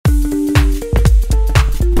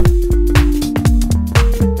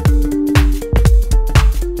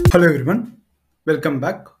Hello everyone, welcome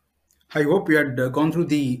back. I hope you had gone through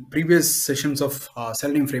the previous sessions of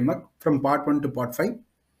Selenium framework from part 1 to part 5.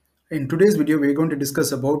 In today's video, we're going to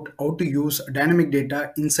discuss about how to use dynamic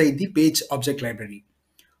data inside the page object library.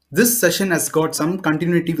 This session has got some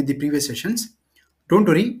continuity with the previous sessions. Don't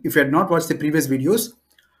worry, if you had not watched the previous videos,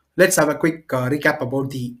 let's have a quick recap about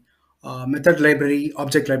the method library,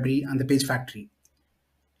 object library, and the page factory.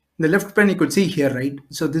 In the left pane you could see here, right?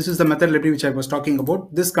 So this is the method library which I was talking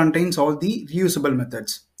about. This contains all the reusable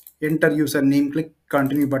methods. Enter username, click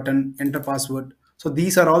continue button, enter password. So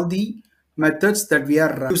these are all the methods that we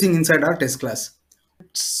are using inside our test class.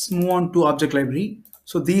 Let's move on to object library.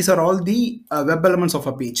 So these are all the web elements of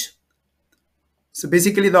a page. So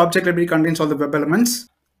basically the object library contains all the web elements.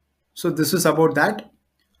 So this is about that.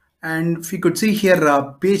 And if you could see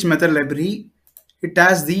here, page method library, it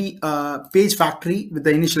has the page factory with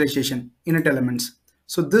the initialization init elements.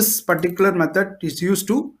 So this particular method is used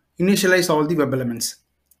to initialize all the web elements.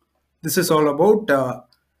 This is all about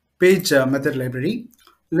page method library.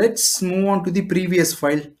 Let's move on to the previous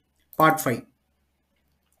file, part 5.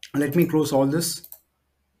 Let me close all this.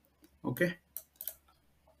 Okay.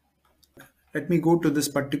 Let me go to this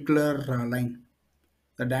particular line,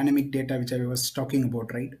 the dynamic data which I was talking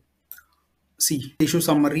about, right? See, issue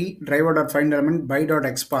summary, driver.find element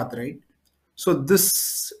by.xpath, right? So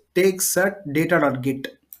this takes a data.get.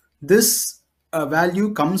 This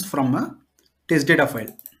value comes from a test data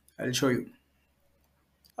file. I'll show you.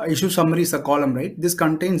 Issue summary is a column, right? This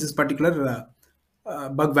contains this particular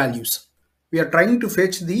bug values. We are trying to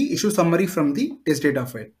fetch the issue summary from the test data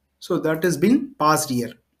file. So that is being passed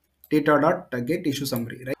here. Data.get issue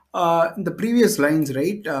summary, right? In the previous lines,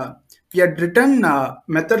 right? We had written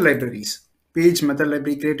method libraries. Page method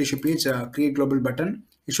library, create issue page, create global button,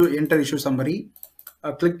 issue, enter issue summary,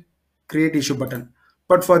 click create issue button.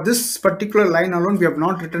 But for this particular line alone, we have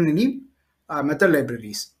not written any method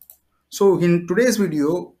libraries. So in today's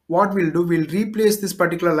video, what we'll do, we'll replace this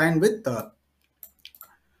particular line with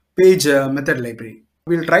page method library.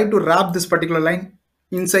 We'll try to wrap this particular line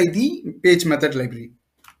inside the page method library.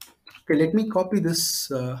 Okay, let me copy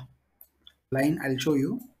this line. I'll show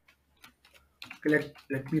you. Okay,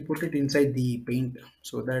 let me put it inside the paint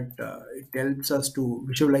so that it helps us to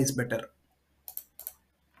visualize better.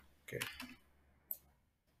 Okay,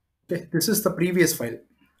 this is the previous file,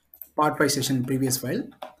 part 5 session previous file.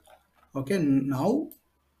 Okay, now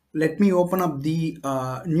let me open up the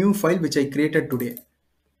new file which I created today.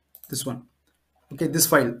 This one. Okay, this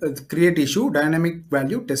file, create issue dynamic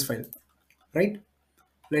value test file, right?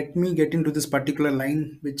 Let me get into this particular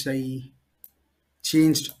line which I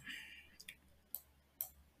changed.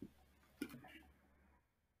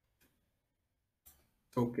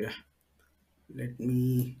 Okay, let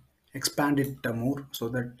me expand it more so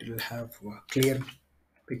that it will have a clear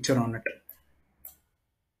picture on it.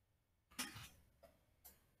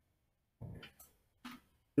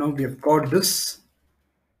 Now we have got this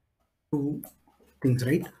two things,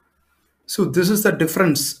 right? So this is the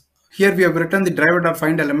difference. Here we have written the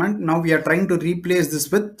driver.find element. Now we are trying to replace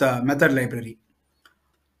this with the method library.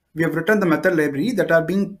 We have written the method library that are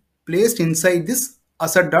being placed inside this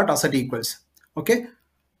asset equals. Okay.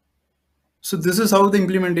 So this is how the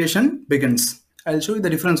implementation begins. I'll show you the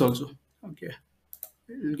difference also. Okay.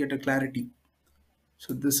 You'll get a clarity.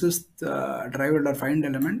 So this is the driver.find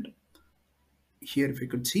element. Here, if you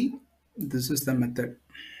could see, this is the method.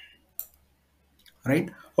 Right.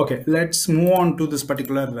 Okay. Let's move on to this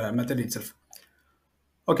particular method itself.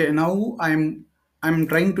 Okay. Now I'm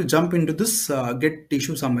trying to jump into this get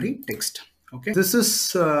issue summary text. Okay. This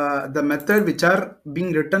is the method which are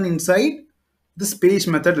being written inside this page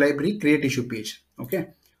method library create issue page. Okay.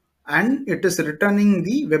 And it is returning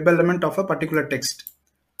the web element of a particular text.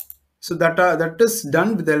 So that is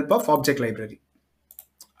done with the help of object library.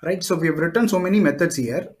 Right. So we have written so many methods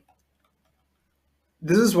here.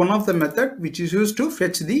 This is one of the method which is used to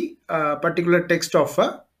fetch the particular text of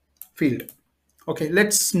a field. Okay,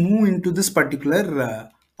 let's move into this particular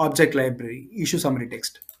object library issue summary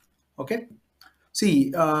text. Okay, see,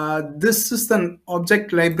 this is the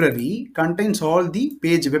object library contains all the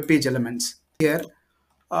web page elements. Here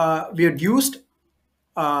we had used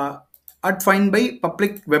at find by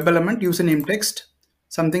public web element username text,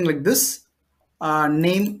 something like this,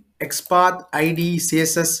 name, Xpath, ID,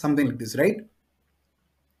 CSS, something like this, right?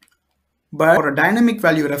 But for a dynamic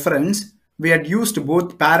value reference, we had used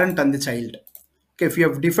both parent and the child. Okay, if you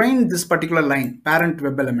have defined this particular line, parent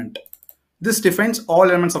web element, this defines all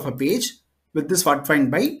elements of a page with this what find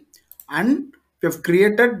by, and we have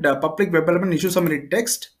created the public web element issue summary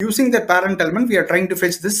text. Using the parent element, we are trying to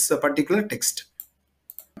fetch this particular text.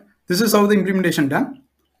 This is how the implementation done.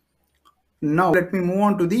 Now let me move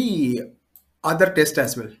on to the other test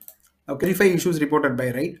as well. Okay, verify issues reported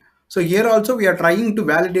by, right? So here also we are trying to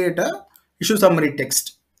validate a issue summary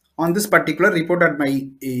text on this particular reported by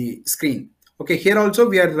screen. Okay, here also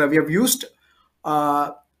we have used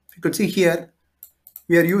you could see here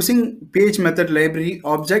we are using page method library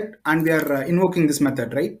object and we are invoking this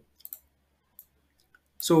method, right?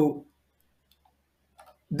 So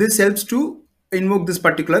this helps to invoke this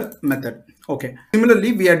particular method. Okay,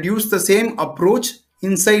 similarly we had used the same approach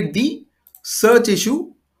inside the search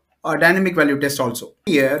issue dynamic value test also.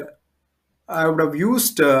 Here I would have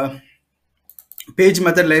used page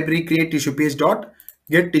method library create issue page dot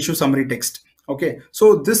get issue summary text. Okay,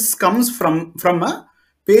 so this comes from a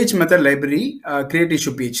page method library create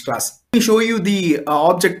issue page class. Let me show you the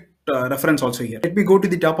object reference also here. Let me go to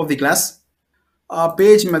the top of the class.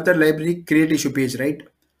 Page method library create issue page, right?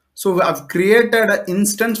 So I've created an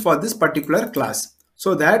instance for this particular class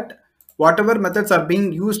so that whatever methods are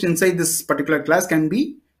being used inside this particular class can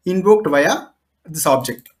be invoked via this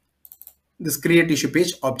object, this create issue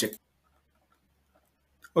page object.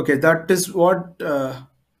 Okay, that is what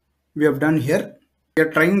we have done here. We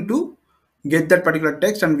are trying to get that particular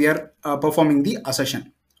text and we are performing the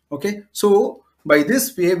assertion. Okay, so by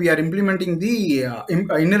this way we are implementing the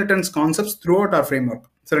inheritance concepts throughout our framework,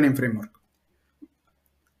 Selenium framework.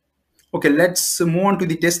 Okay, let's move on to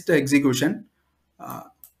the test execution.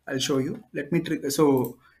 I'll show you. Let me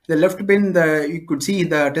so the left pane, you could see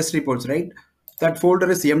the test reports, right? That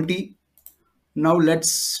folder is empty. Now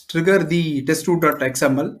let's trigger the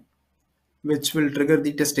test2.xml, which will trigger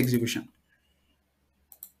the test execution.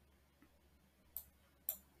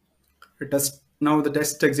 Now the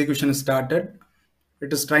test execution is started.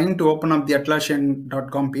 It is trying to open up the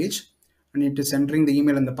Atlassian.com page and it is entering the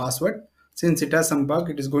email and the password. Since it has some bug,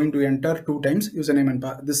 it is going to enter 2 times username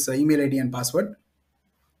and this email ID and password.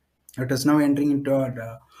 It is now entering into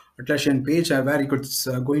our Atlassian page where it is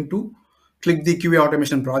going to click the QA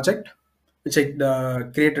automation project, which I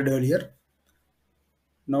created earlier.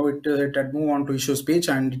 Now it had moved on to issues page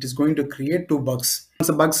and it is going to create 2 bugs. Once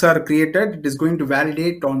the bugs are created, it is going to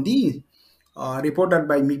validate on the reported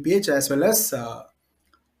by me page as well as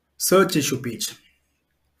search issue page.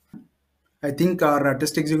 I think our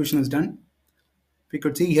test execution is done. We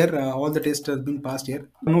could see here all the tests has been passed here.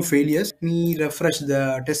 No failures. Let me refresh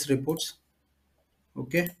the test reports.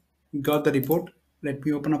 Okay, got the report. Let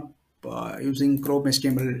me open up using Chrome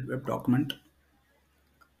HTML web document.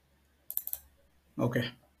 Okay,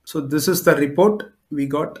 so this is the report we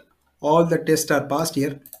got. All the tests are passed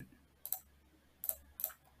here.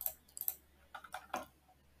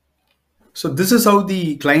 So this is how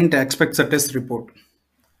the client expects a test report,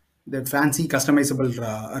 the fancy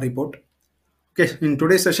customizable report. Okay, in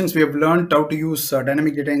today's sessions we have learned how to use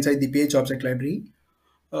dynamic data inside the page object library.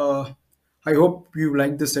 I hope you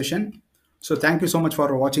liked this session. So thank you so much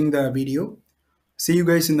for watching the video. See you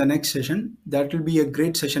guys in the next session. That will be a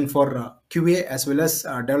great session for QA as well as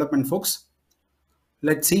development folks.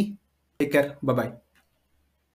 Let's see. Take care. Bye-bye.